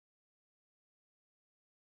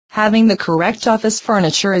Having the correct office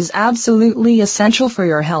furniture is absolutely essential for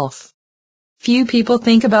your health. Few people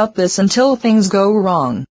think about this until things go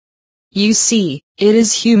wrong. You see, it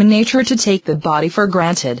is human nature to take the body for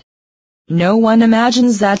granted. No one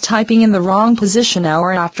imagines that typing in the wrong position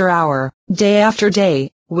hour after hour, day after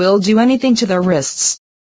day, will do anything to their wrists.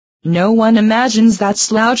 No one imagines that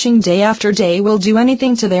slouching day after day will do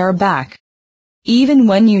anything to their back. Even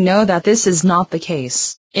when you know that this is not the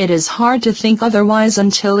case, it is hard to think otherwise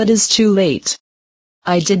until it is too late.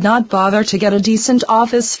 I did not bother to get a decent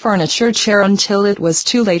office furniture chair until it was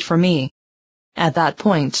too late for me. At that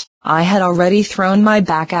point, I had already thrown my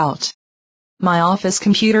back out. My office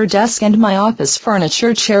computer desk and my office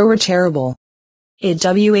furniture chair were terrible. It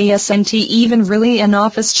wasn't even really an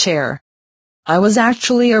office chair. I was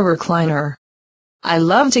actually a recliner. I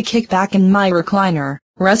love to kick back in my recliner,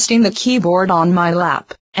 resting the keyboard on my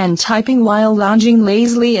lap, and typing while lounging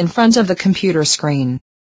lazily in front of the computer screen.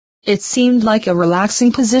 It seemed like a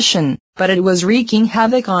relaxing position, but it was wreaking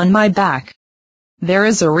havoc on my back. There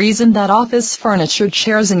is a reason that office furniture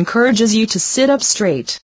chairs encourages you to sit up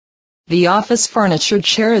straight. The office furniture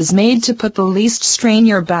chair is made to put the least strain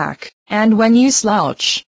your back, and when you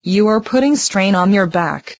slouch, you are putting strain on your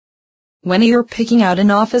back. When you're picking out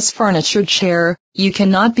an office furniture chair, you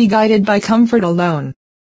cannot be guided by comfort alone.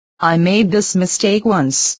 I made this mistake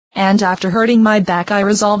once, and after hurting my back I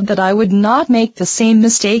resolved that I would not make the same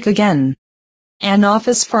mistake again. An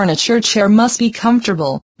office furniture chair must be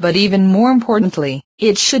comfortable, but even more importantly,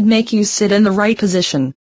 it should make you sit in the right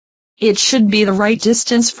position. It should be the right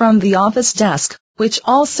distance from the office desk, which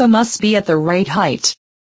also must be at the right height.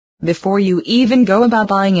 Before you even go about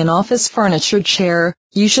buying an office furniture chair,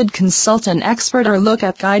 you should consult an expert or look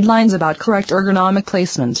at guidelines about correct ergonomic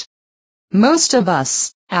placement. Most of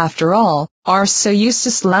us, after all, are so used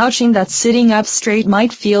to slouching that sitting up straight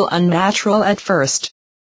might feel unnatural at first.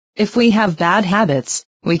 If we have bad habits,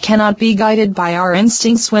 we cannot be guided by our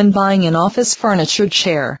instincts when buying an office furniture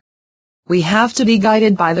chair. We have to be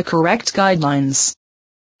guided by the correct guidelines.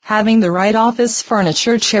 Having the right office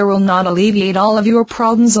furniture chair will not alleviate all of your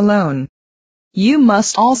problems alone. You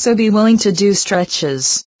must also be willing to do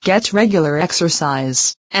stretches, get regular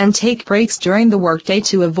exercise, and take breaks during the workday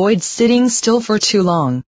to avoid sitting still for too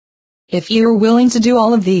long. If you're willing to do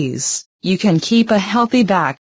all of these, you can keep a healthy back,